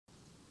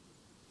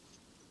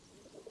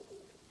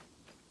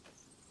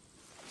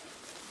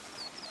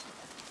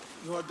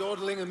You are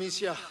dawdling,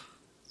 Amicia.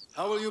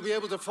 How will you be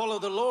able to follow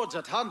the lords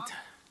at hunt?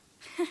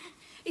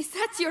 Is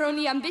that your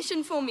only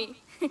ambition for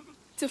me?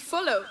 To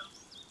follow?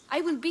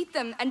 I will beat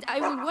them, and I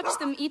will watch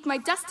them eat my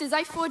dust as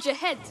I forge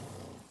ahead.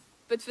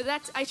 But for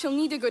that, I shall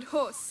need a good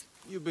horse.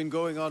 You've been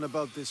going on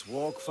about this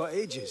walk for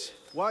ages.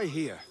 Why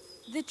here?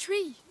 The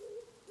tree.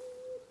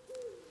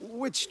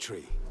 Which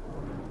tree?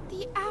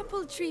 The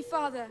apple tree,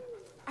 Father.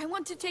 I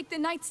want to take the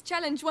Knight's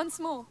Challenge once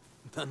more.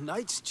 The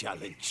Knight's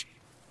Challenge?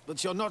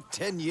 But you're not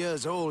 10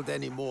 years old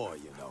anymore,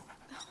 you know.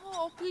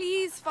 Oh,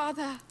 please,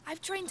 Father.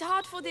 I've trained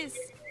hard for this.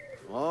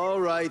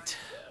 All right,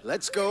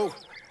 let's go.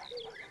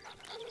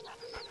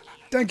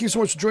 Thank you so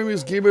much for joining me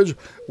as GameEdged.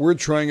 We're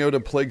trying out A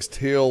Plague's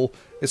Tale.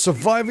 It's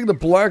surviving the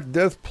Black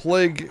Death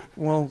Plague.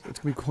 Well, it's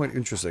going to be quite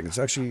interesting. It's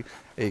actually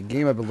a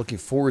game I've been looking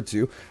forward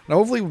to. Now,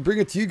 hopefully we'll bring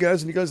it to you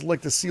guys, and you guys would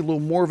like to see a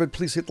little more of it.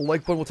 Please hit the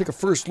like button. We'll take a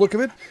first look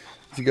of it.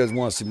 If you guys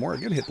want to see more,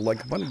 again, hit the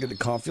like button. Get the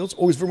confidence.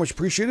 Always very much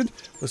appreciated.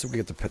 Let's see if we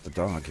get to pet the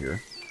dog here.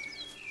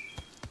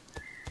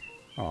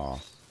 Aw.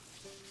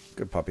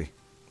 Good puppy.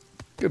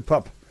 Good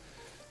pup.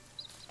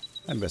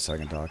 I miss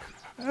having a dog.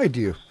 I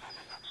do.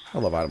 I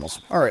love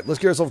animals. Alright, let's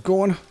get ourselves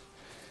going.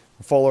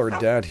 We'll follow our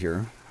dad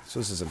here. So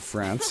this is in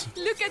France.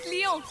 Look at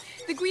Leon.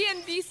 The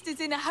Guian beast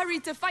is in a hurry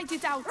to fight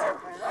it out.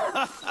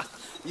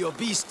 Your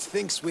beast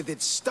thinks with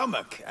its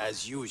stomach,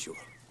 as usual.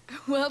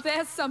 Well,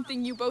 there's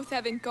something you both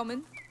have in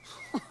common.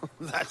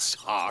 That's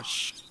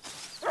harsh.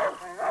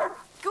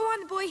 Go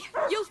on, boy.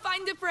 You'll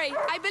find the prey.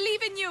 I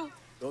believe in you.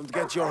 Don't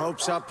get your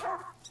hopes up.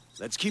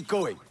 Let's keep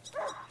going.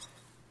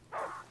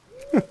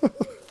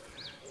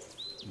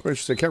 I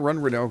can't run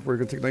right now. We're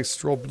going to take a nice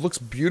stroll. It looks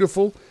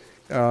beautiful.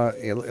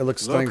 It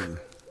looks stunning.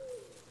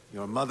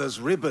 Your mother's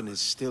ribbon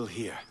is still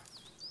here.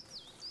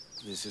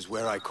 This is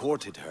where I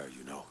courted her,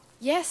 you know.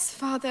 Yes,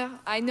 Father,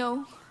 I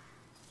know.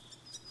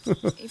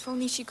 If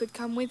only she could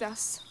come with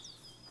us.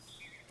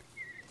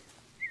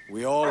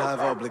 We all have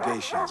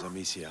obligations,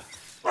 Amicia.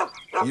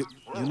 You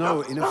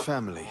know, in a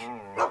family.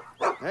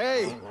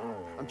 Hey,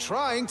 I'm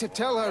trying to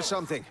tell her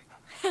something.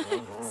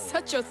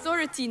 Such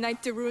authority,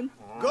 Knight de Rune.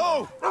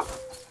 Go!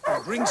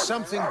 And bring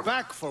something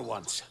back for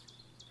once.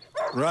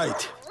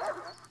 Right.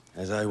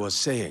 As I was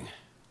saying,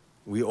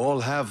 we all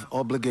have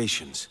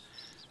obligations.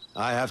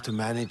 I have to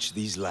manage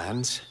these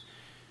lands.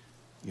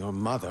 Your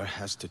mother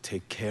has to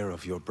take care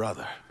of your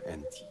brother,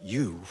 and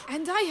you...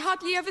 And I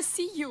hardly ever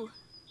see you.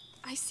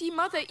 I see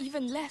Mother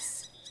even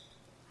less.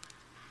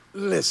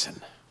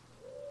 Listen.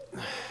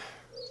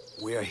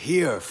 We're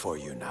here for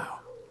you now.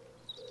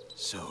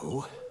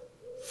 So,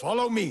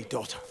 follow me,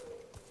 daughter.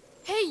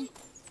 Hey,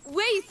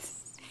 wait!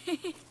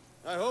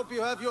 I hope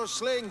you have your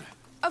sling.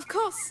 Of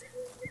course.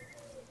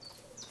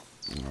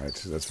 Alright,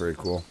 that's very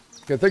cool.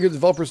 Okay, thank you to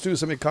developers too.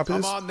 Send me a copy of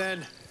this. Come on,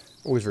 then.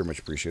 Always very much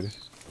appreciated.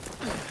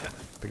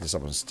 Pick this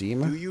up on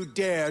Steam. Do you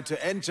dare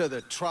to enter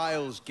the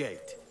Trials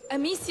Gate?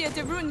 Amicia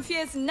de Rune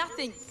fears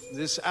nothing.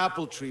 This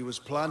apple tree was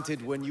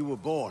planted when you were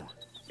born.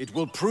 It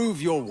will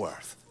prove your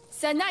worth.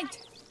 Sir Knight,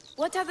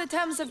 what are the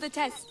terms of the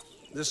test?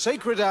 The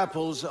sacred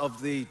apples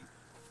of the...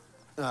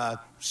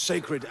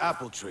 sacred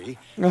apple tree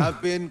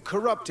have been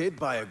corrupted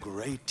by a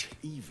great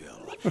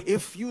evil.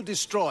 If you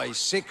destroy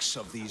 6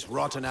 of these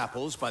rotten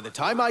apples by the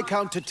time I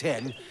count to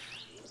 10,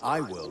 I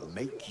will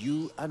make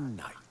you a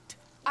knight.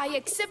 I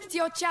accept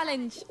your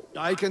challenge.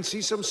 I can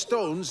see some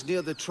stones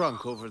near the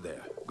trunk over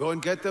there. Go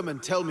and get them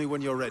and tell me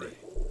when you're ready.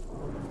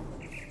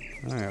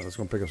 Alright, let's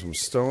go pick up some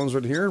stones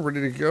right here.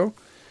 Ready to go.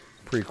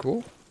 Pretty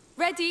cool.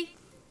 Ready?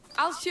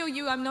 I'll show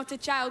you I'm not a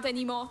child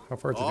anymore. How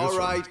far to do All so?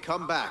 right,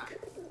 come back.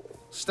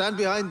 Stand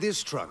behind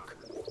this trunk.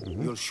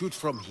 You'll shoot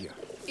from here.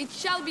 It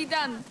shall be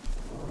done.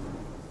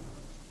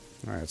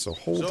 Alright, so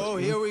hold it. So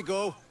here we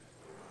go.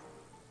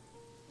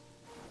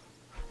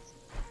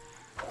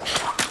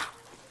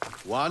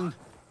 1,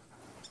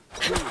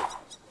 2,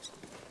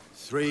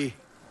 3,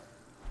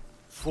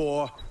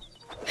 4,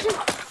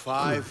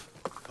 5.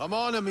 Come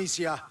on,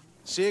 Amicia.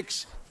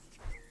 6,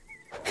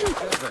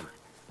 7,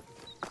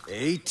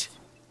 8,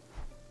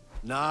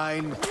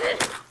 9,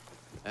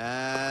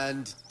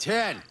 and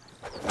 10.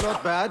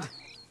 Not bad.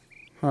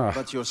 Huh.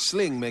 But your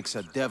sling makes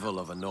a devil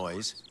of a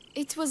noise.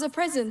 It was a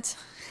present.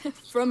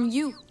 From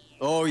you.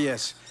 Oh,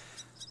 yes.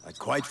 I'd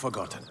quite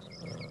forgotten.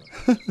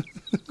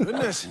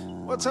 Goodness,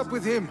 what's up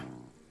with him?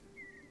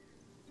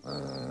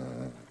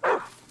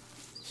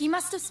 He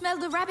must have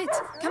smelled the rabbit.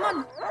 Come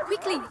on,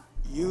 quickly.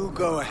 You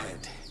go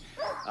ahead.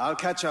 I'll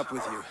catch up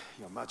with you.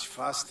 You're much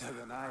faster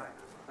than I am.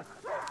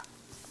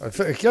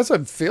 I guess I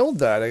failed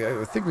that.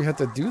 I think we had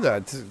to do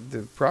that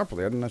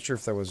properly. I'm not sure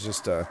if that was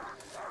just... I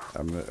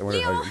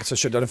guess I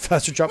should have done a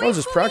faster job. I was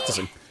just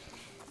practicing.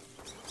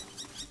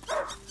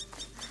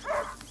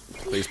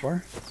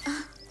 Spacebar.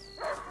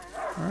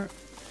 Alright.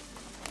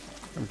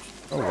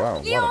 Oh wow,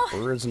 a lot of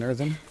birds and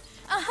everything.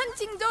 A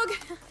hunting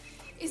dog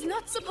is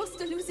not supposed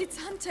to lose its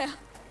hunter.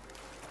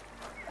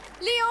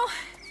 Leo!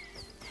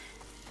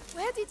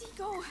 Where did he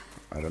go?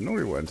 I don't know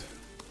where he went.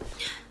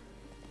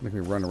 Make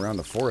me run around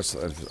the forest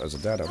as a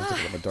dad. I don't think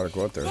I'll let my daughter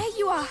go out there. There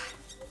you are.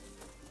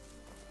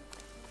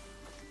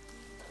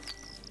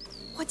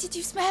 What did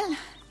you smell?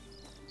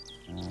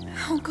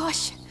 Oh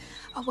gosh,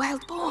 a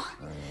wild boar.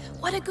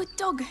 What a good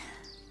dog.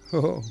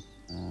 Oh.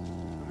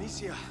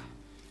 Amicia,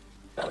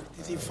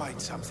 did he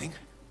find something?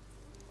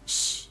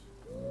 Shh.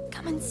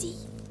 Come and see.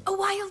 A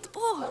wild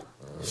boar.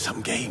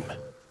 Some game.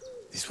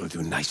 This will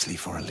do nicely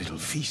for a little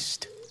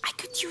feast. I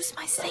could use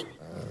my sling.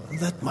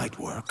 That might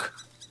work,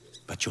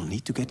 but you'll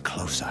need to get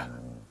closer.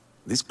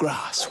 This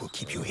grass will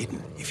keep you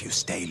hidden if you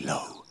stay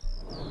low.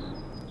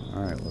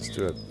 Alright, let's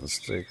do it. Let's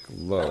stay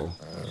low.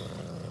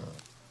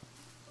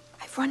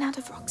 I've run out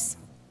of rocks.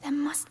 There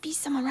must be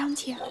some around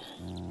here.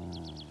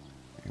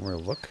 Anywhere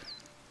to look?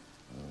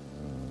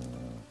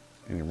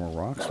 Any more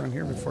rocks around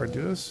here before I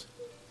do this?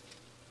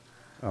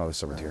 Oh, there's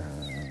some right here.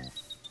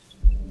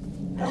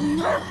 Oh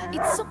no,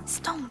 it's some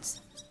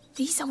stones.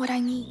 These are what I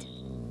need.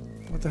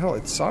 What the hell?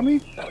 It saw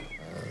me?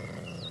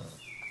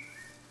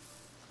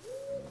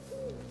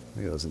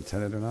 Maybe it was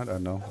intended or not? I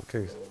don't know.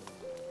 Okay.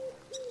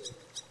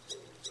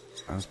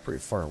 I was pretty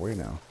far away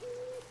now.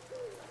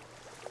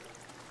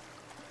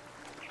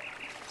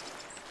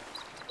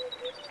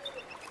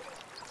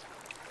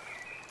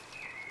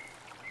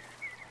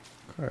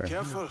 Okay.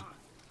 Careful.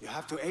 You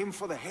have to aim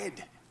for the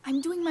head.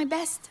 I'm doing my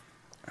best.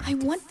 I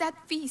want that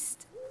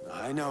feast.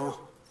 I know.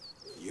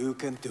 You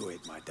can do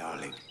it, my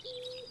darling.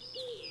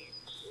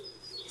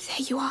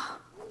 There you are.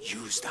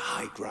 Use the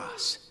high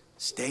grass.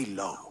 Stay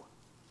low.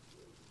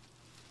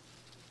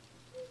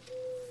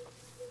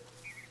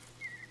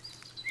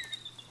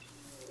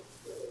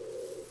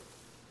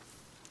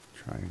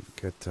 Try and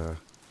get a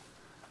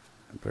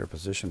better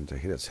position to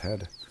hit its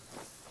head.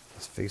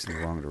 It's facing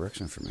the wrong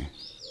direction for me.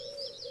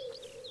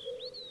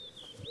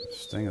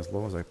 Staying as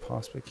low as I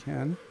possibly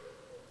can.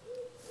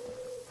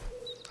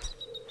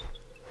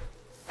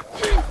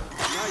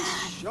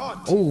 Nice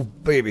shot. Oh,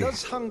 baby.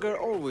 Does hunger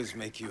always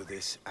make you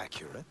this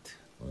accurate?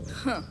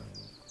 Huh.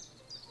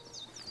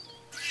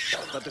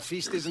 But the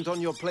feast isn't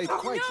on your plate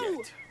quite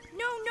yet.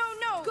 No, no,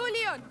 no. Go,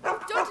 Leon.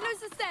 Don't lose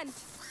the scent.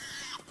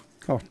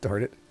 Oh,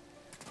 darn it.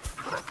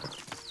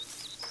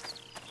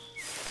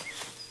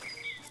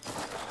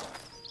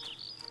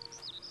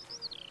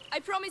 I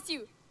promise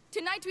you,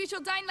 tonight we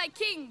shall dine like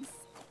kings.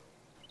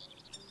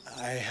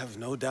 I have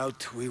no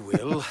doubt we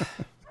will.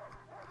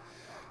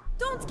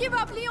 Don't give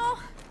up, Leon.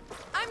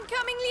 I'm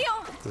coming,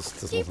 Leon.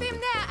 Keep him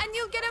there and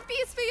you'll get a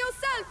piece for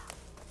yourself.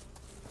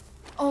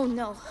 Oh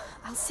no,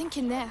 I'll sink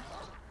in there.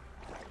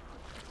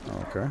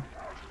 Okay.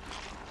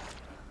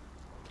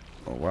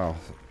 Oh, wow.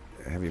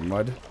 Heavy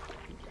mud.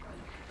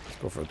 Let's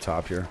go for the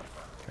top here.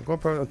 Can I go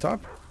up on the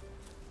top?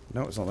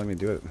 No, it's not letting me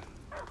do it.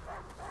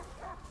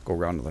 Go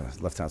around to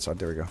the left-hand side.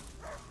 There we go.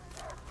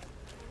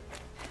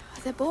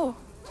 The boar.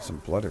 Some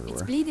blood everywhere.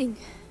 It's bleeding.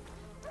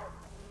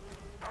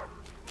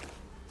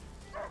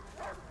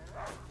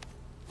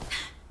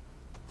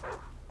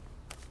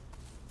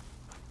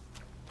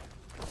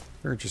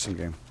 Very interesting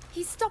game.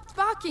 He stopped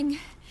barking.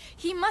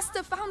 He must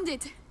have found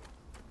it.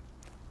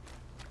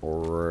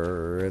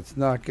 Or it's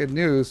not good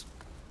news.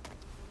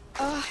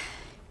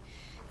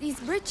 These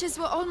bridges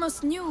were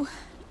almost new.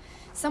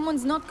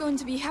 Someone's not going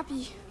to be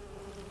happy.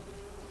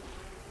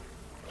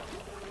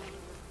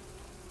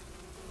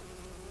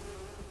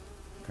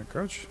 Can I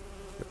crouch?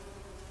 Yep.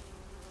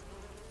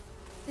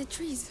 The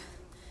trees.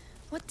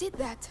 What did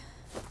that?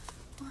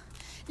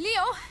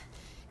 Leo,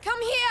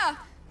 come here!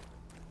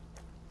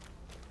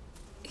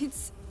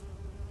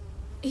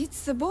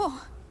 It's the boar.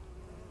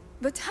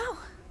 But how?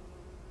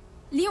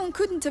 Leon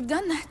couldn't have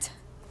done that.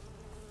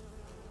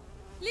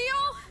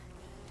 Leo!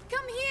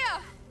 Come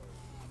here!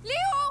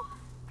 Leo!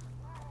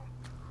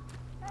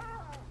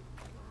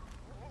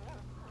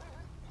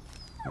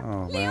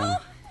 Oh, Leo! man.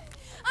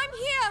 I'm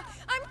here!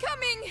 I'm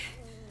coming!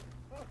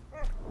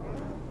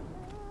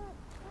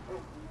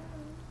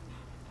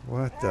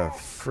 What the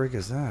frig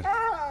is that?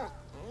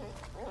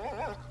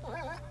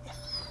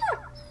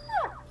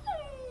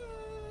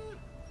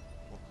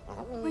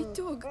 My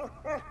dog.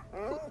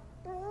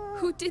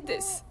 Who did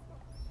this?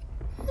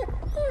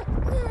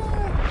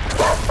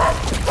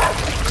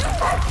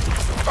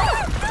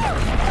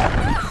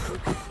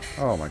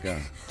 Oh my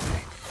god.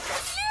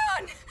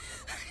 Leon!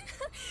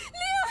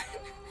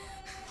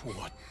 Leon!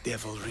 What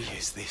devilry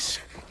is this?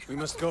 We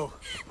must go.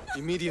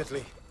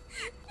 Immediately.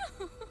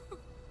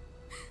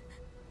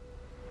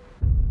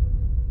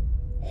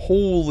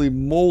 Holy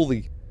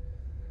moly.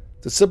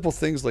 The simple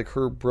things like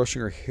her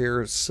brushing her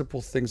hair,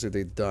 simple things that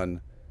they've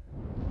done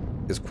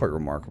is quite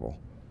remarkable.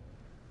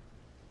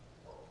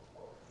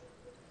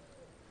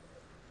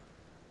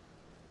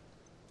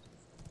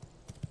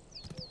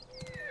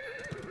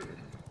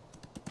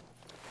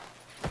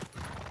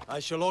 I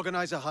shall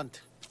organize a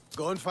hunt.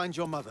 Go and find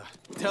your mother.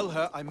 Tell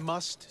her I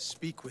must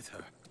speak with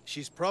her.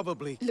 She's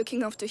probably...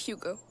 Looking after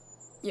Hugo.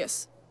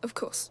 Yes, of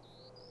course.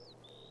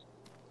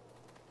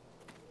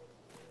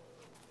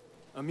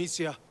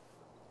 Amicia.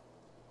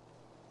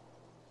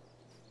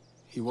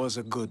 He was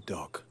a good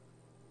dog.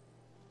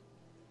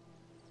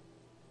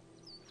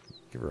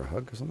 Give her a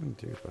hug or something,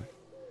 dude.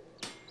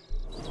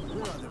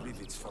 Where are the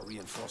rivets for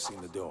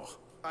reinforcing the door?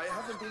 I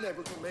haven't been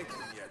able to make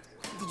them yet.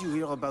 Did you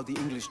hear about the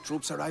English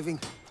troops arriving?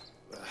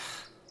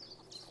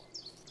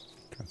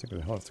 I think where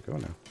the hell I have to go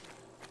now.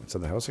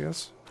 Inside the house, I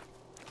guess?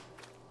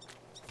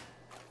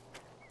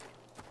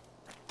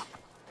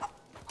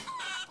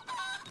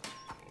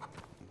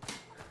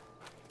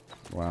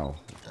 Wow.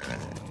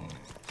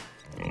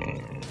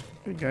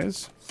 Hey,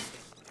 guys.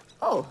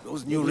 Oh,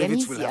 Those new Lady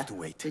rivets will Amicia. have to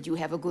wait. Did you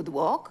have a good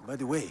walk? By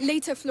the way,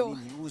 Later, Flo.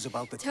 any news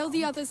about the Tell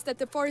the others that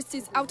the forest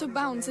is out of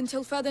bounds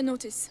until further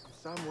notice.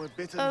 Some were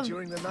bitten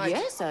during the night.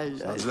 Yes, I'll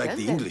Sounds tell like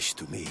the them. English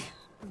to me.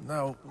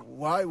 Now,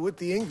 why would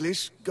the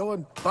English go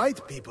and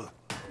bite people?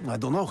 I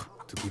don't know.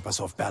 To keep us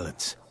off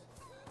balance.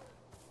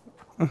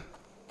 Oh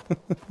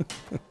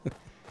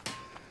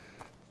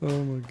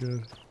my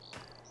god.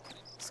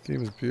 This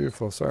game is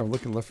beautiful. Sorry, I'm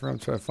looking left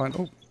around trying to find...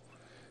 Oh!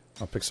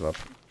 I'll pick some up.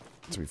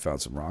 So we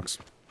found some rocks.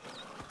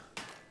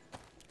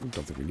 I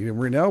don't think we need them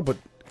right now, but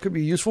could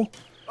be useful.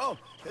 Oh,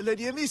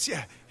 Lady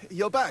Amicia,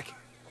 you're back.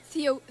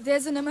 Theo,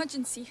 there's an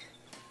emergency.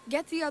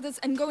 Get the others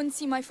and go and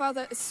see my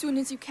father as soon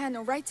as you can,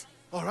 all right?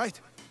 All right.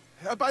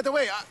 By the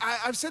way,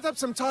 I've set up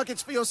some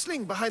targets for your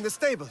sling behind the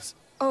stables.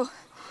 Oh,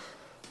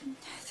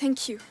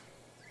 thank you.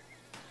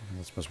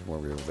 That's much more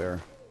over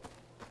there.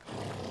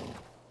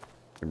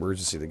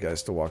 Emergency, the guy's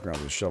still walking around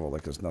with a shovel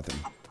like there's nothing.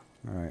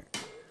 Alright.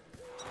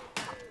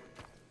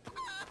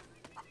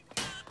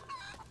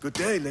 Good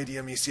day, Lady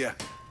Amicia.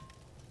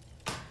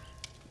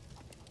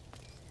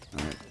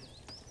 Alright.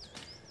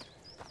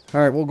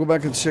 Alright, we'll go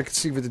back and check and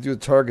see what to do with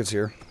targets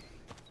here.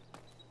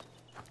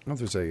 I don't know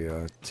if there's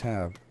a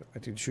tab. I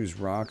do choose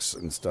rocks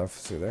and stuff.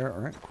 See there?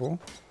 Alright, cool.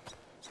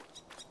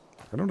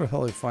 I don't know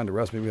how I find the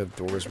rest. Maybe we have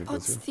doors we go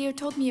Odds through. Theo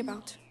told me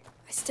about.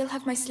 I still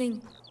have my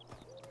sling.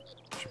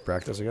 Should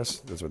practice, I guess.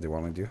 That's what they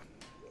want me to do.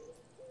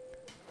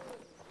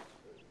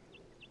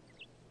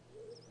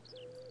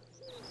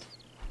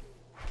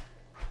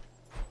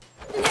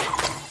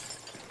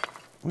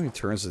 How many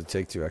turns does it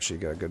take to actually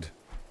get a good...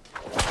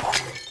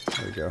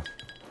 There we go.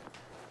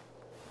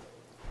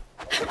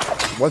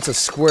 Once a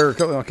square...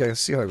 Okay,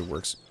 let's see how it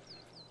works.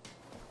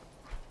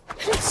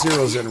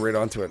 Zeroes in right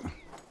onto it.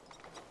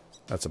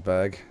 That's a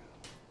bag.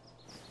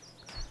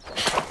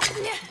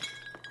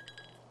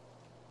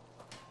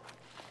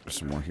 There's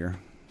some more here.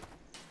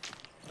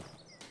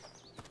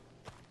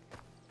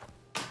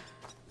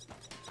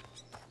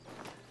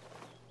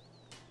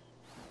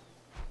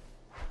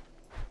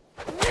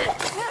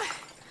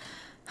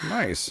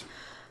 Nice.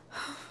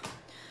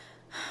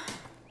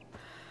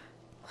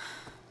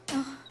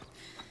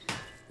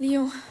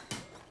 Leon,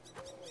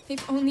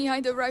 if only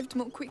I'd arrived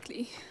more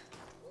quickly.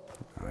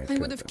 I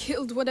would have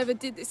killed whatever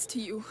did this to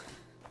you.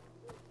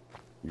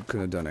 You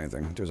couldn't have done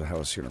anything. There's a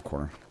house here in the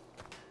corner.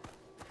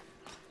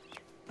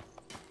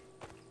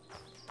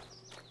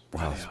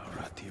 Wow.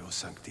 Ratio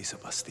Sancti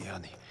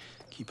Sebastiani,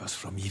 keep us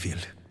from evil.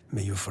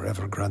 May you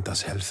forever grant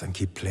us health and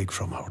keep plague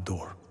from our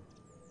door.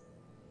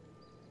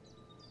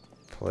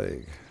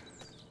 Plague.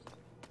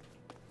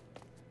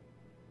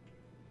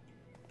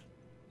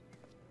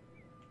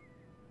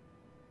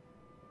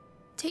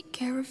 Take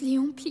care of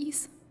Leon,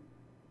 please.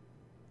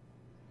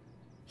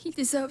 He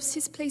deserves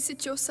his place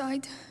at your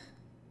side,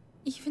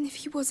 even if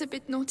he was a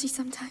bit naughty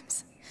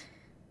sometimes.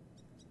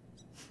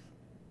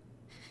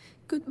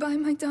 Goodbye,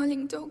 my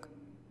darling dog.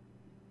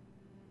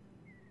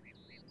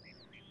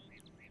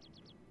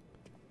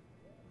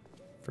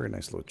 Very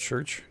nice little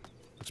church.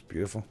 Looks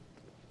beautiful.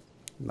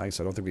 Nice.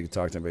 I don't think we can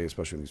talk to anybody,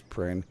 especially when he's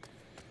praying.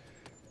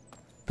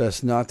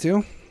 Best not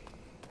to.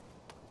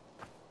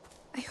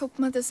 I hope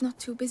Mother's not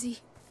too busy.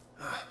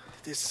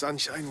 This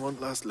sunshine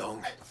won't last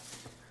long.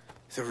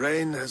 The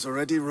rain has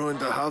already ruined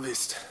the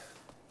harvest.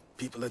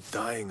 People are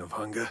dying of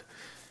hunger.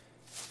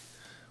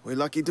 We're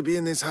lucky to be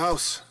in this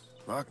house.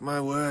 Mark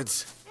my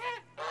words.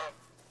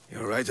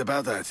 You're right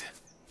about that.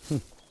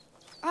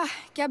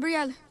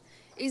 Gabrielle,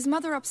 is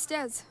Mother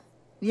upstairs?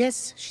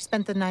 Yes, she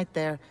spent the night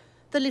there.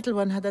 The little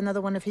one had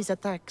another one of his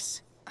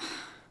attacks.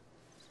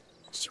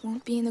 She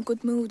won't be in a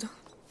good mood.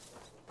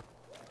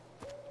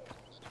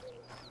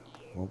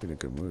 Won't be in a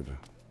good mood.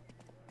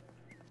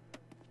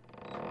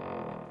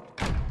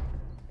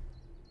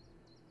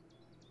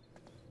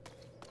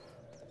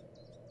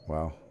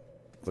 Wow.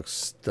 Looks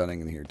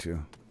stunning in here, too.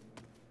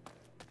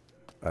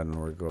 I don't know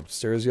where to go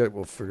upstairs yet.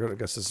 We'll figure out. I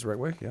guess this is the right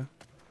way, yeah?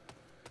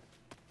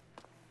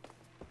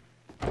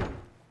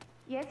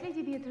 Yes,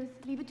 Lady Beatrice,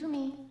 leave it to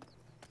me.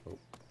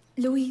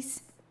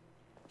 Louise,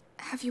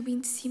 have you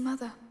been to see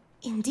Mother?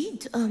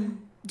 Indeed.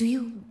 Do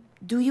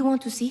you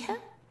want to see her?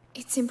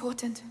 It's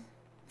important.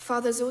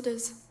 Father's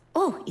orders.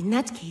 Oh, in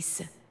that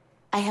case,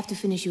 I have to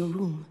finish your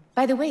room.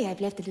 By the way,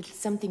 I've left a little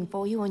something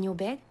for you on your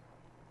bed.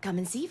 Come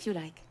and see if you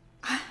like.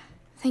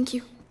 Thank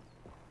you.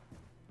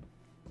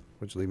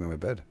 What'd you leave me in my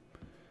bed?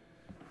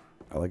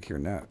 I like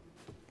hearing that.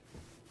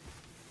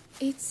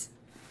 It's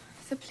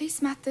the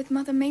placemat that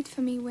Mother made for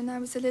me when I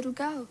was a little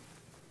girl.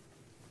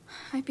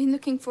 I've been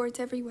looking for it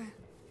everywhere.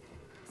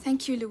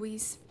 Thank you,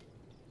 Louise.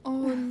 Oh,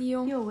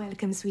 Leon. You're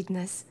welcome,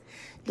 sweetness.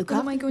 Look What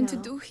up am I going to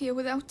now. do here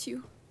without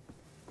you?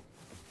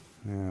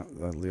 Yeah,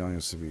 Leon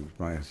used to be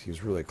he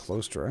was really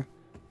close to her.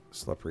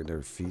 Slept right at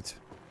her feet.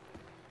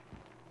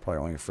 Probably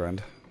only a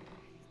friend.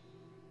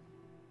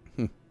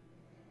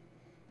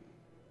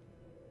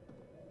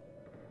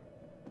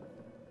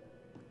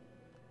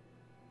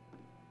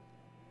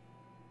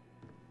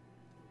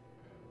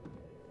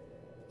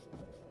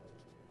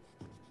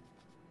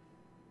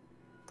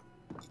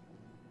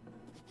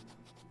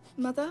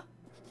 Mother?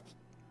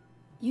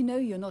 You know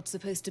you're not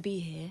supposed to be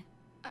here.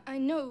 I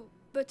know,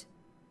 but...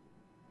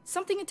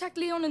 something attacked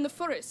Leon in the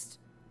forest.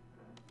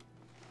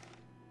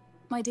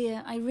 My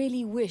dear, I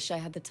really wish I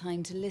had the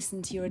time to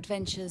listen to your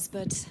adventures,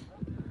 but...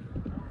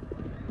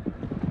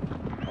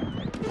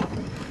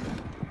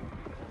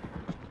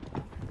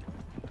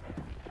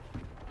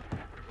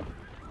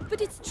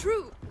 But it's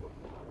true.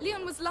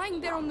 Leon was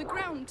lying there on the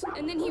ground,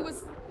 and then he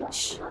was...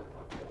 Shh!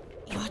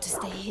 You are to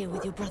stay here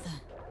with your brother.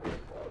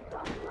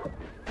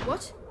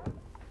 What?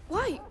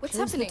 Why? What's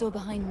Close happening? the door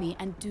behind me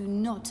and do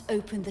not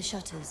open the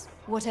shutters,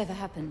 whatever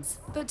happens.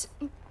 But...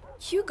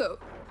 Hugo...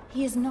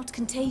 He is not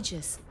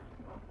contagious.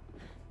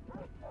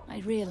 I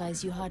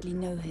realize you hardly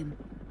know him,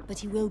 but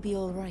he will be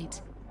all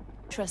right.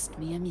 Trust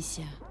me,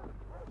 Amicia.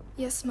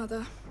 Yes,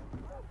 Mother.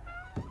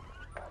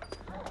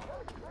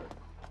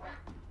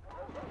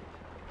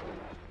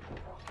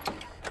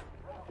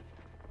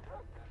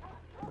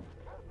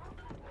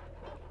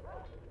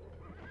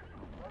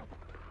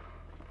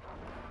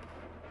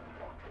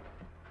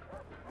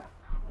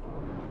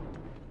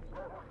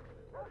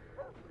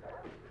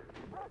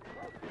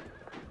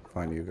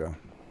 Fine, Hugo.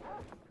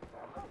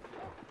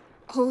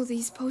 All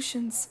these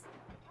potions.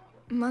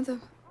 Mother,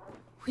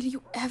 will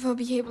you ever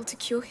be able to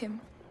cure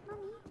him?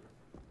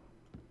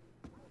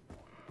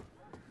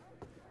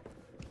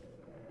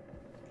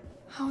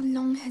 How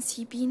long has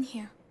he been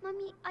here?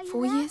 Mommy, are you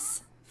 4 there?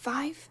 years?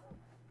 5?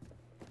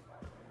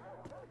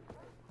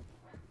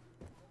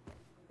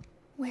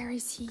 Where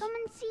is he? Come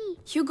and see.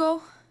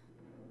 Hugo!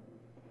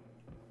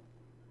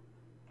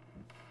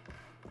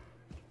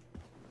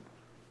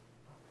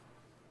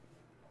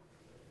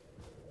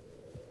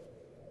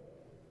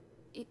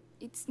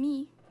 It's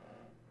me.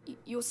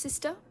 Your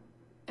sister?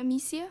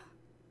 Amicia?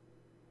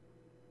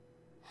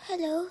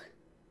 Hello.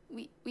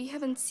 We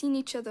haven't seen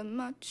each other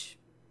much.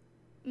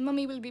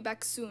 Mummy will be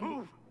back soon.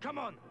 Move! Come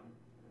on!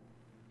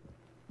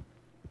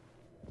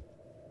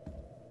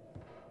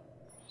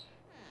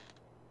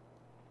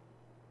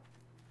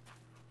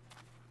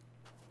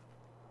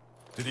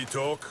 Did he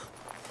talk?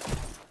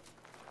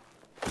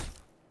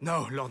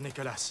 No, Lord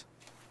Nicholas.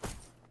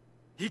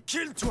 He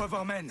killed 2 of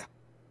our men.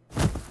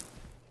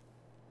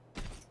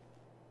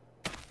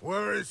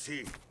 Where is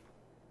he?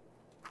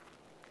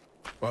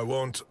 I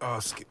won't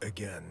ask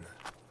again.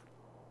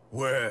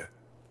 Where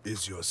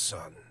is your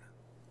son?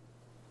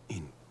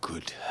 In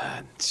good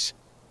hands.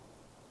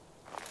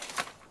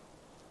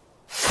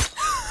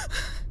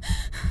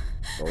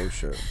 Oh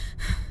shit.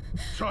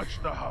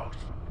 Touch the house.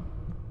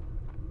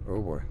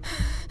 Oh boy.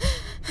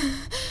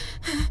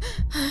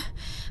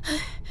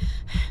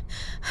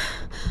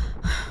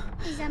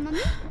 Is that Mommy?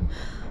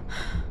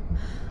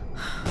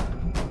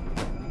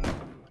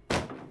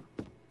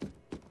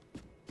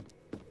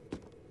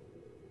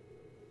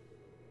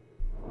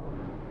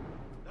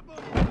 The boy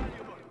is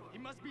valuable. He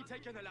must be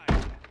taken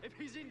alive. If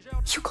he's injured...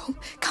 Hugo,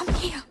 come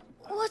here!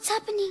 What's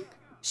happening?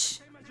 Shh!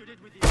 Same as you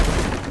did with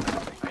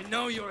the... I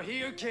know you're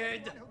here,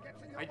 kid.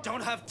 I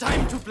don't have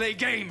time to play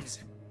games.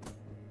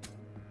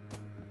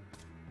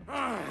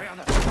 Where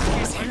the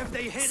fuck is he? Where have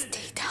they hidden?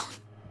 Stay down.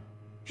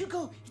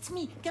 Hugo, it's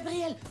me,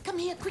 Gabrielle. Come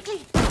here,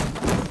 quickly.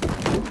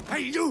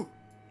 Hey, you!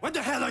 What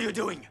the hell are you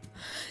doing?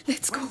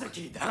 Let's go. Where's the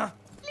kid, huh?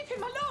 Leave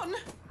him alone.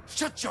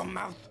 Shut your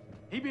mouth!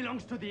 He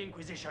belongs to the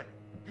Inquisition.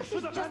 You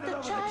should have Just handed a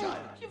over the child. child.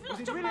 You've Was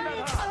lost it your really mind.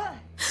 that hard?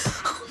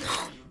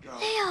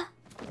 Leah.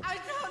 I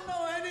don't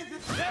know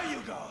anything. There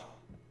you go.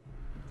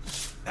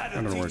 I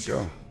don't know where to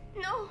go.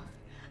 No.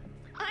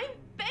 I'm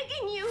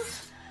begging you.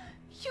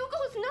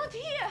 Hugo's not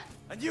here.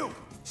 And you,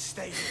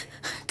 stay here.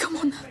 Come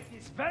on. Make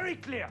this very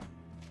clear.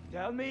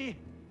 Tell me,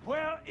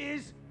 where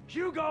is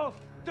Hugo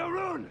the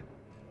Rune?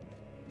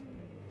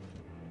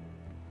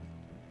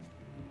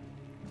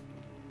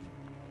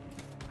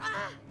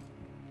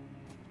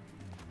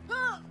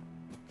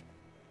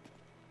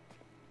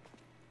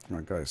 Oh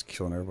my god, he's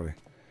killing everybody.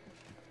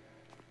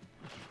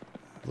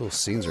 Little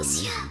scenes are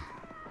amazing.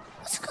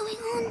 What's going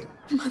on?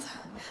 Mother,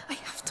 I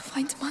have to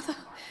find Mother.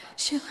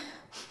 She'll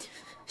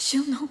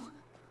know.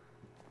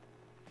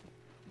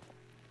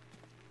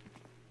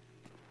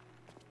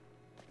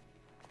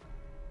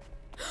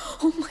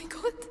 Oh my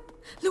god,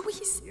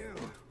 Louise. You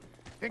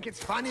think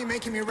it's funny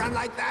making me run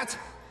like that?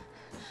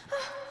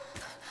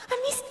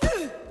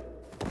 Amicia.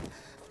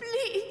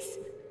 Please.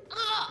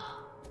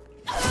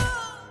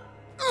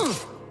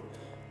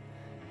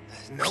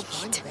 There's no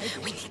point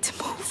begging. We need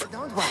to move.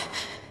 Don't worry.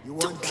 You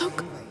won't die in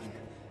vain.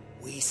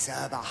 We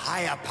serve a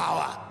higher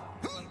power.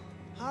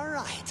 All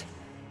right.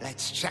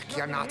 Let's check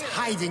you're not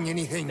hiding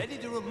anything. Lady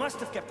Durul must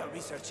have kept our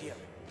research here.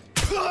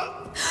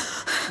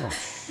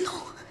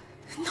 No.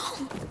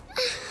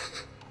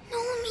 No,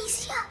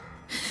 Amicia.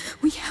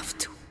 We have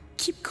to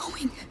keep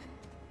going.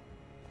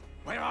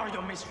 Where are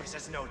your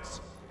mistress's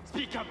notes?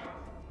 Speak up.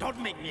 Don't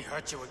make me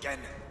hurt you again.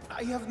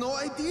 I have no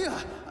idea.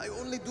 I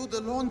only do the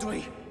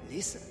laundry.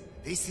 Listen,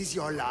 this is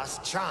your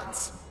last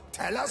chance.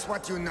 Tell us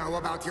what you know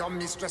about your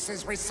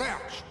mistress's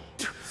research.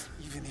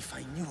 Even if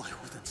I knew, I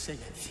wouldn't say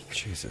anything.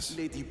 Jesus.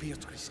 Lady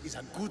Beatrice is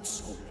a good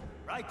soul.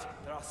 Right,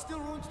 there are still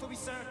runes to be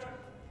searched.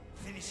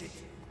 Finish it.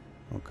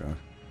 Oh god.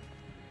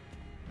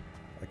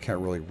 I can't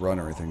really run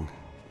or anything.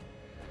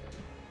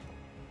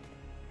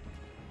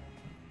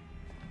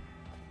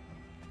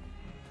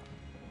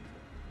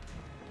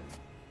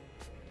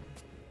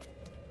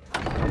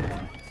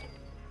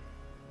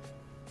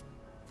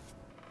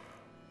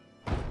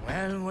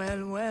 Well,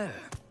 well, well.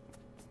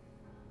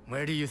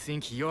 Where do you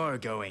think you're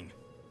going?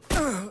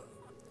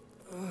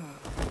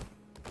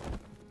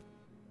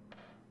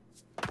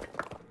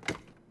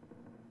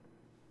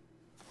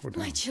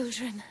 My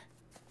children.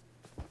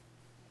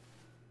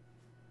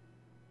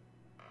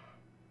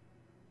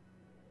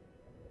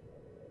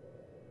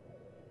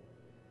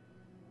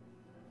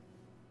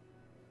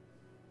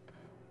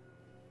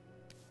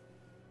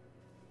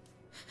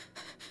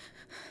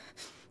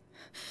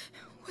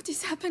 What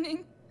is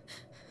happening?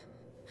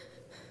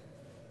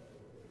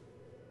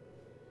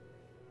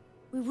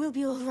 We will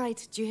be all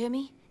right, do you hear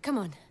me? Come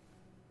on.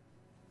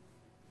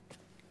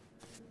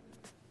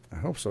 I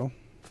hope so.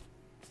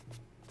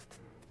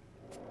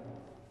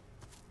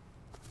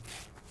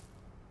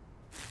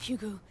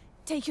 Hugo,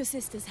 take your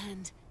sister's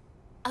hand.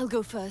 I'll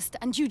go first,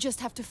 and you just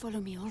have to follow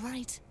me, all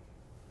right?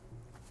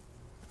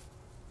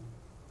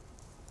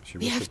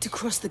 We have to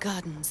cross the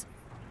gardens.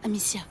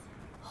 Amicia,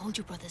 hold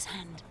your brother's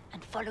hand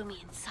and follow me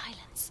in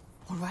silence,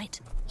 all right?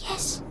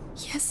 Yes.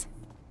 Yes.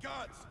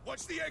 Guards,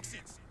 watch the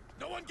exits.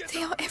 No one gets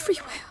They are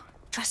everywhere.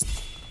 Trust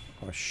me.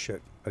 Oh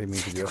shit. I didn't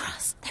mean to do that.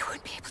 Cross. They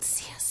won't be able to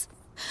see us.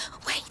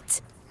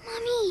 Wait.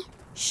 Mommy.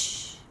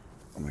 Shh.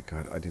 Oh my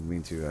god, I didn't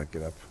mean to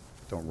get up.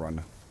 Don't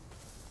run.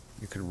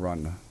 You can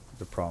run.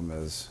 The problem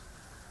is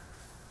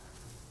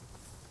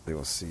they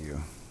will see you.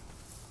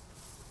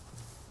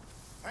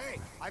 Hey,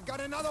 I've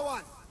got another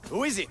one.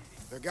 Who is it?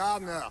 The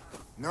gardener.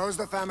 Knows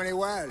the family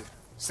well.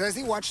 Says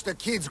he watched the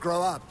kids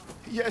grow up.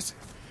 Yes,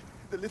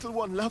 the little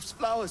one loves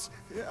flowers.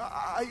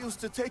 I used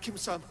to take him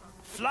some.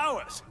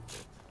 Flowers!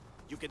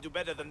 You can do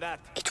better than that.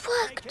 It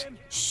worked.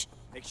 Shh.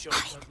 Make sure he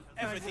tells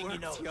everything he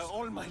knows. Here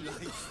all my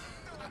life.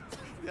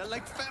 They're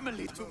like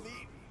family to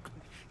me.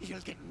 You'll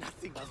get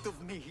nothing out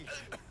of me.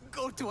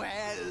 Go to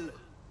hell.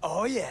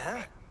 Oh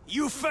yeah?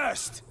 You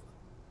first!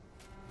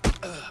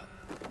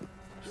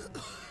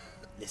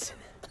 Listen,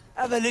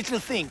 have a little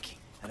think,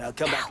 and I'll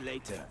come back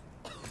later.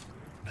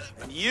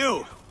 And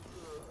you!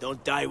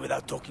 Don't die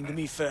without talking to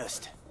me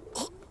first.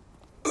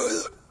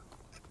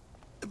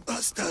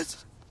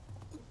 Bastards.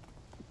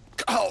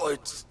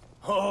 Cowards.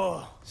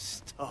 Oh,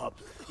 stop.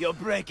 You're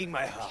breaking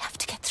my heart. We have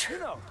to get through.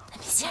 You know,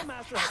 Amicia,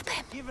 Master help has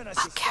him. given us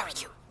I'll his carry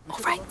son. you, We all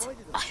could right? have avoided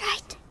it. All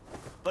right.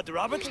 But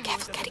Robert Be careful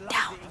doesn't getting love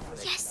down. the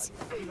English, Yes.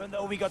 even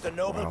though we got a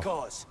noble Wow.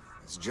 cause.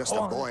 It's just a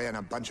Go on. boy and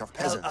a bunch of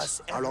Tell peasants.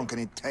 us How long can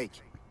it take?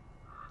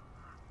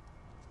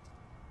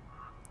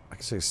 I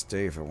can say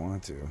stay if I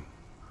want to.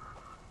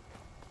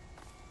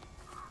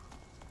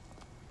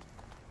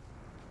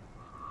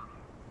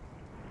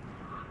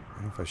 I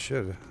don't know if I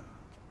should.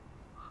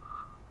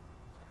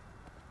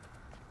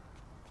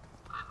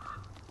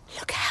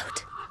 Look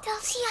out. They'll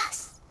see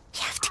us. We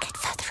have to get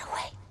further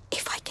away.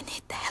 If I can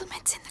hit the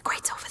helmets in the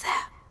crates over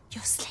there,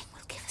 your sling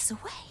will give us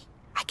away.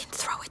 I can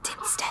throw it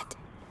instead.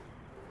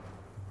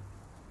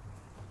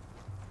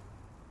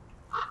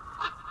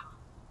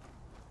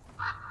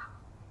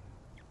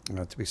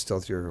 To be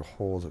stealthy or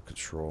hold of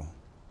control.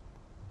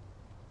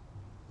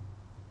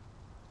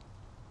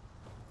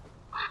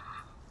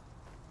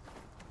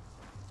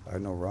 I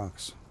have no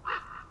rocks.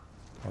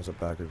 That was a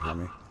backward for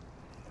me.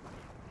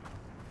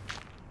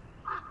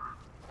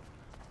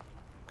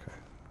 Okay.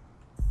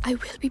 I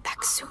will be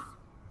back soon.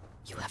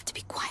 You have to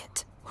be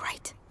quiet, all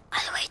right?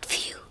 I'll wait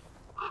for you.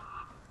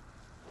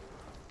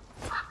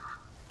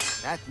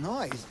 That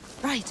noise.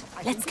 Right,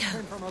 let's go.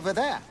 Came from over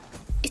there.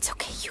 It's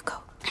okay, Hugo.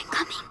 I'm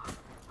coming.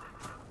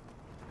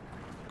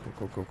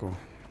 Go, go, go, go.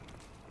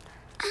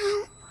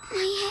 Ow,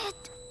 my head.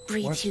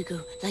 Breathe, What?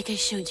 Hugo, like I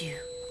showed you.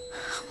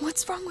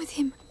 What's wrong with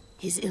him?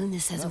 His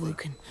illness has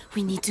awoken.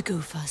 We need to go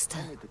faster.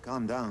 I need to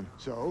calm down.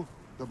 So,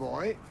 the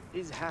boy?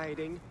 He's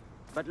hiding,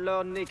 but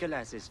Lord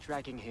Nicholas is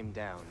tracking him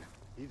down.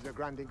 He's the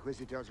Grand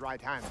Inquisitor's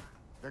right hand.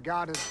 The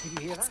guard is... Did you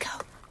hear Let's that?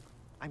 go.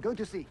 I'm going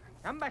to see.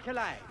 Come back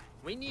alive.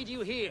 We need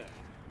you here.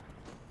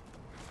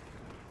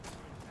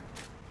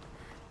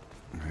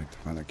 Alright,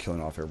 I'm not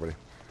killing off everybody.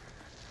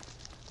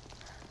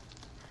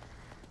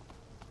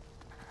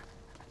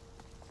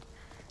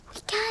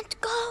 We can't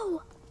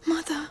go.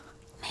 Mother.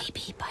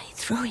 Maybe by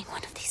throwing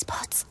one of these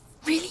pots.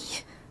 Really?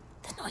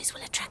 The noise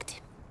will attract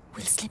him.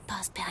 We'll slip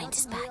past behind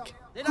his back.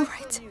 All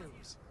right.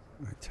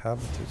 I tab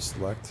to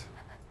select.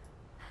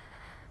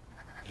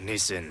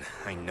 Listen,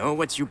 I know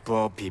what you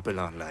poor people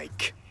are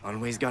like.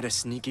 Always got a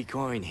sneaky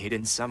coin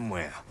hidden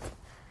somewhere.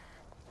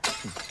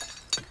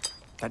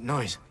 That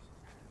noise.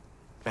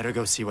 Better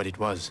go see what it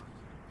was.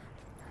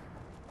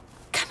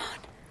 Come on.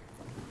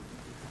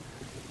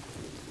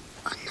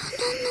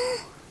 Oh,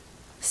 no.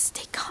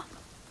 Stay calm.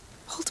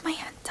 Hold my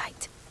hand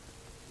tight.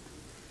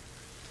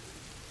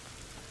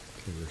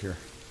 Okay, we're here.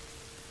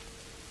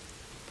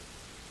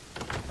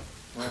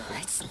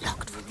 It's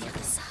locked from the other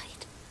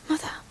side.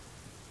 Mother,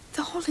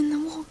 the hole in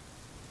the wall.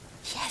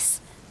 Yes,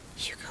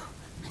 Hugo,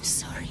 I'm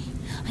sorry.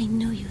 I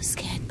know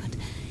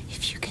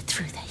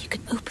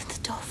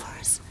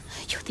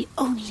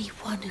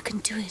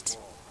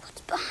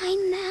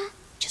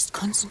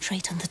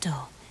Concentrate on the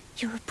door.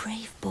 You're a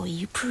brave boy.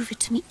 You prove it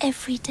to me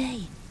every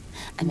day.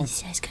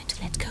 Amicia is going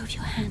to let go of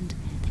your hand.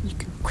 Then you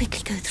can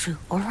quickly go through,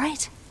 all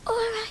right? All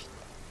right.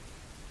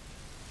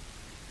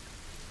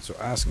 So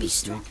ask him to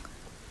sneak.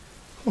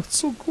 Oh, it's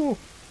so cool.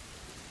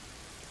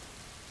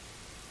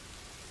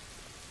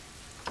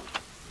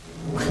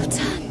 Well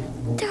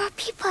done. There are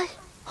people.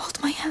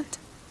 Hold my hand.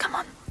 Come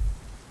on.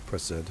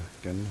 Press Z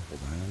again. Hold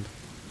the hand.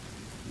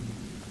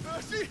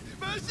 Mercy!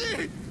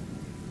 Mercy!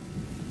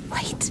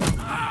 Wait.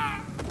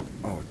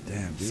 Oh,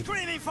 damn, dude.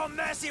 Screaming for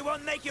mercy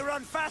won't make you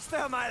run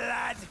faster, my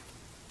lad!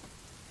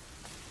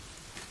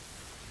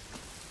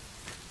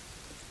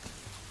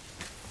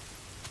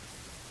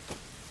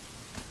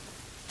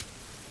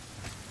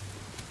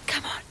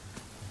 Come on.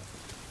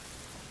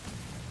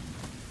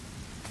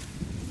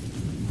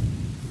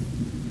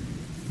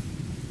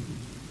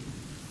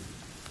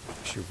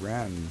 She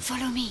ran.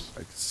 Follow me.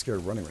 I'm scared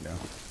of running right now.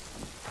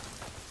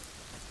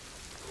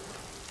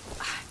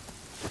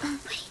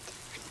 Wait,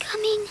 I'm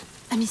coming.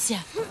 Amicia,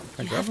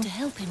 I you grab have him? to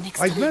help him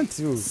next I time. meant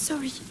to.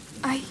 Sorry,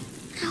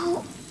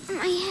 Ow,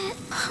 my head.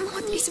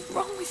 What is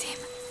wrong with him?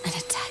 An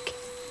attack.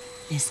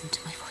 Listen to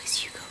my voice,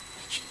 Hugo.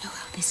 You know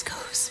how this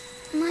goes.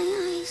 My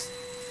eyes.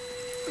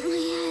 My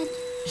head.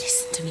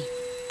 Listen to me.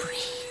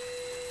 Breathe.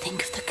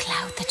 Think of the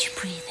cloud that you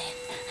breathe in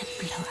and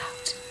blow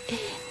out. In,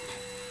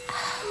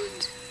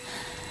 out.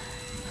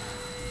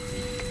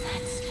 Like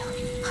that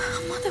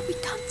slowly. Mother, we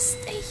can't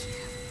stay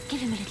here. Give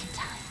him a little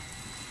time.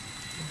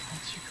 You'll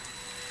hurt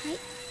Hugo.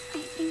 I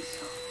think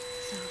so.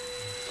 So,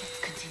 let's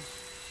continue.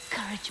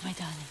 Courage, my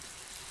darling.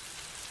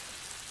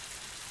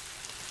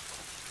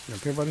 You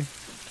okay, buddy?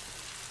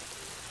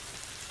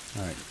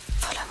 Alright.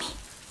 Follow me.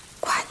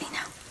 Quietly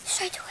now.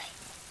 Straight away.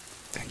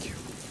 Thank you.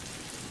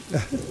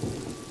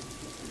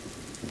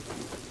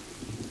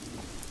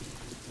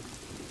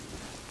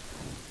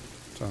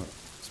 So,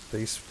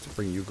 space to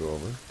bring Hugo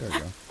over. There you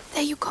go.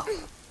 There you go.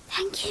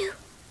 Thank you.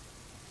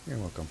 You're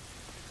welcome.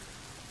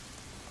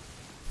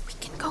 We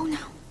can go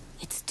now.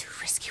 It's too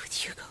risky with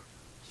Hugo.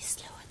 He's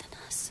slower than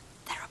us.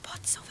 There are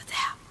bots over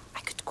there. I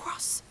could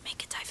cross,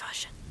 make a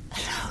diversion.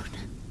 Alone?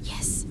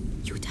 Yes,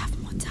 you'd have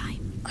more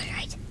time. All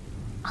right.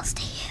 I'll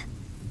stay here.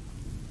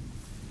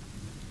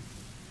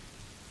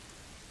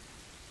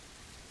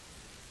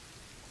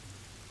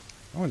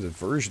 I don't know what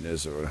the version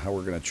is or how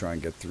we're going to try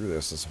and get through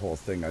this whole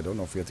thing. I don't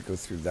know if we have to go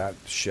through that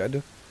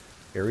shed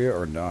area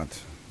or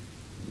not.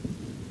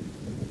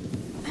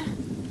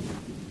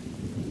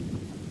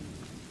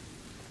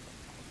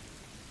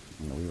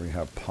 We already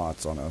have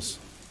pots on us.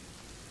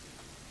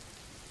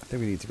 I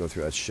think we need to go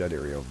through that shed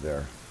area over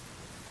there.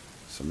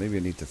 So maybe I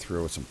need to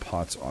throw some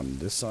pots on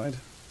this side.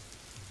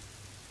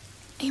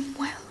 Aim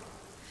well.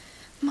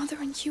 Mother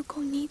and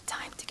Hugo need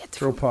time to get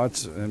Throw through.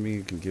 pots and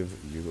we can give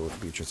Hugo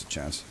Beatrice a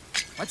chance.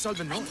 I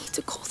need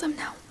to call them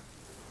now.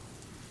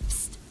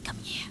 Psst, come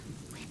here.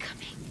 We're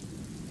coming.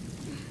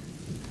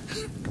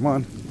 Come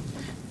on.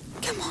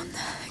 Come on,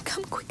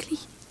 come quickly.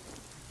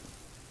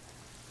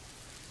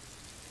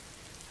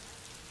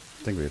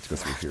 I think we have to go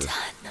through here.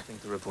 Nothing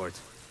to report.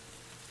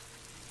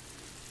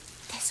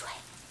 This way.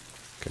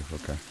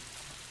 Okay.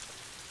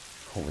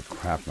 Holy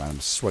crap, man. I'm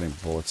sweating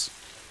bullets.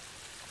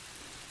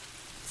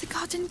 The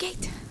garden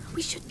gate.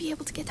 We should be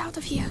able to get out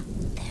of here.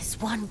 There's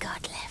one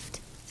guard left.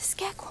 The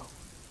scarecrow.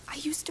 I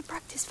used to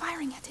practice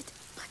firing at it.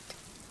 But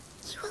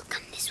he will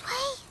come this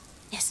way.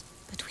 Yes,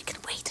 but we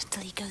can wait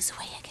until he goes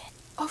away again.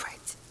 All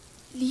right.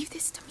 Leave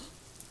this to me.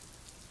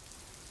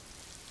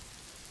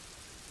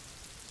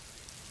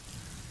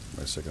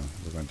 Wait a second.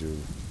 We're going to do...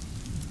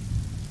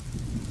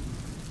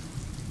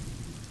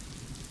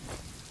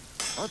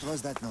 What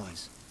was that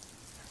noise?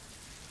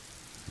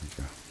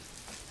 Okay.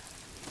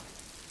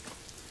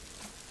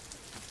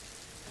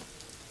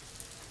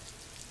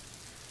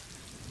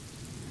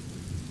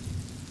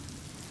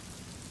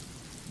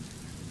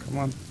 Come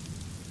on.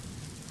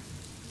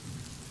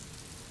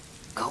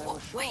 Go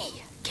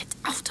away. Get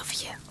out of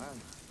here.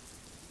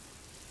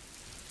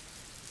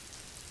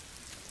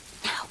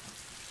 Now.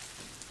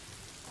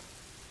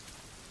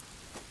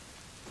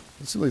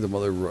 It seems like the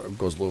mother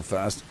goes a little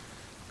fast.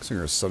 Seeing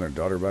her son or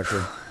daughter back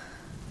there.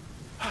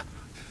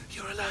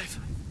 You're alive.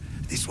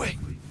 This way.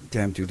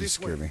 Damn, dude, you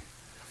scared me.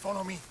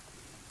 Follow me.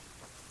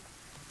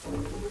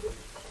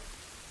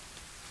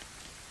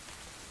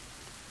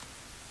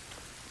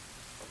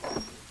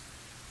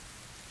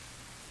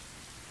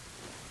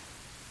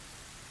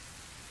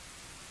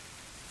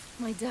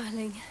 My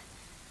darling.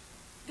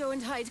 Go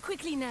and hide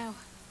quickly now.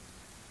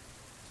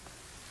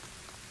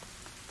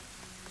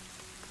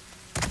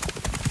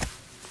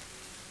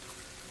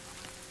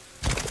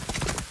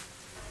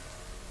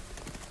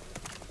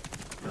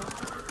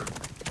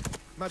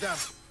 Madame,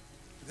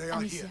 they are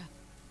Amicia, here.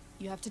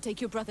 you have to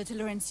take your brother to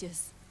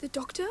Laurentius. The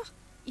doctor?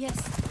 Yes,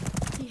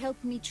 he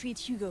helped me treat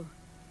Hugo.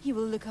 He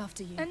will look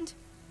after you. And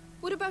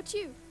what about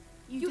you?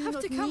 You do have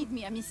not to come. need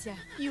me, Amicia.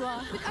 You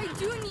are. But I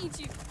do need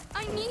you.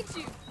 I need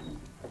you.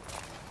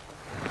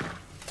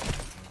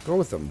 Go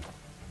with them.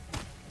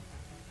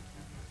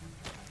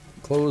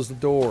 Close the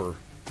door.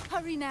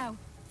 Hurry now.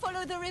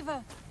 Follow the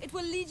river. It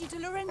will lead you to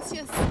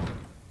Laurentius.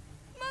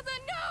 Mother,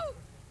 no!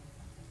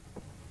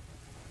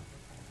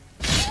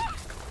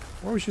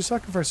 Why would you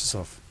sacrifice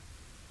yourself?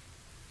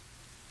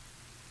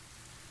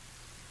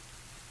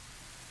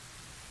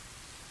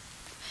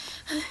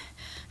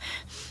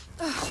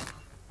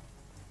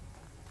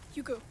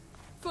 Hugo,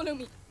 follow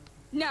me.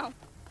 Now.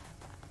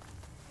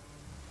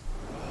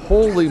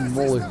 Holy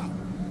moly.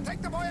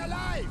 Take the boy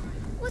alive!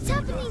 What's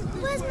happening?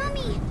 Where's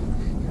Mummy?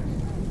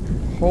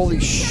 Holy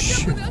Catch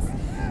shit. up with us.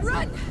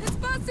 Run as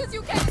fast as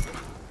you can.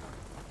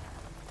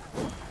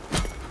 Oh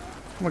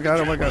my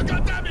god, oh my god. The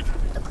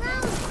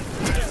ground is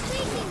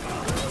shaking.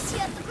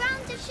 Amicia, the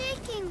ground is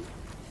shaking.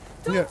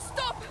 Don't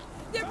stop.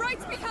 They're right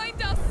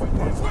behind us.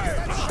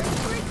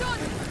 Straight on.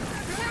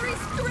 Harry,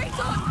 straight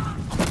on.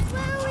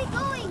 Where are we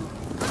going?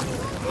 Mommy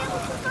won't be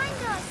able to find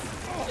us.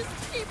 Just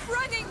keep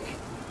running.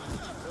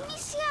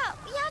 Amicia,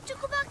 we have to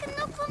go back and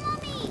look for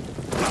Mommy.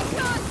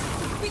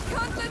 We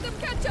can't let them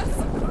catch us.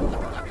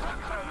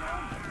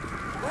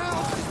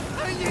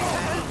 I need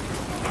help!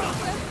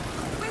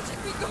 Where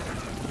should we go?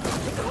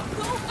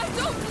 I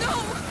don't know.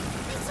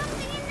 There's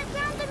something in the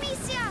ground,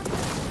 Amicia.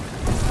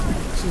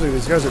 Seems like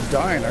these guys are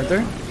dying, aren't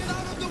they?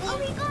 Are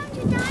we going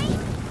to die?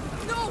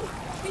 No,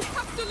 we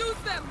have to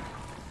lose them.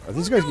 Are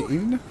these guys getting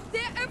eaten?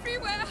 They're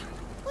everywhere.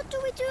 What do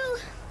we do?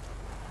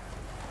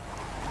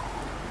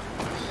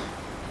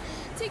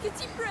 Take a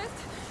deep breath.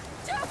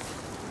 Jump.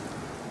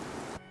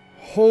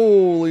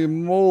 Holy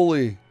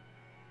moly.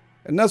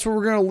 And that's where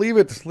we're going to leave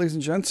it, ladies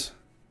and gents.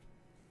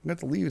 I'm going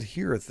to have to leave it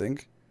here, I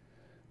think.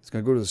 It's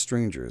going to go to the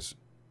strangers.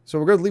 So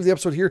we're going to leave the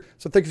episode here.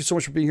 So thank you so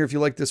much for being here. If you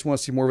like this and want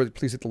to see more of it,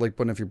 please hit the like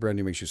button. If you're brand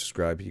new, make sure you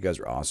subscribe. You guys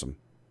are awesome.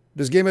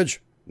 This is GameEdged,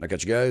 and I'll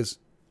catch you guys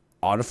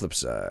on the flip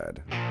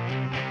side.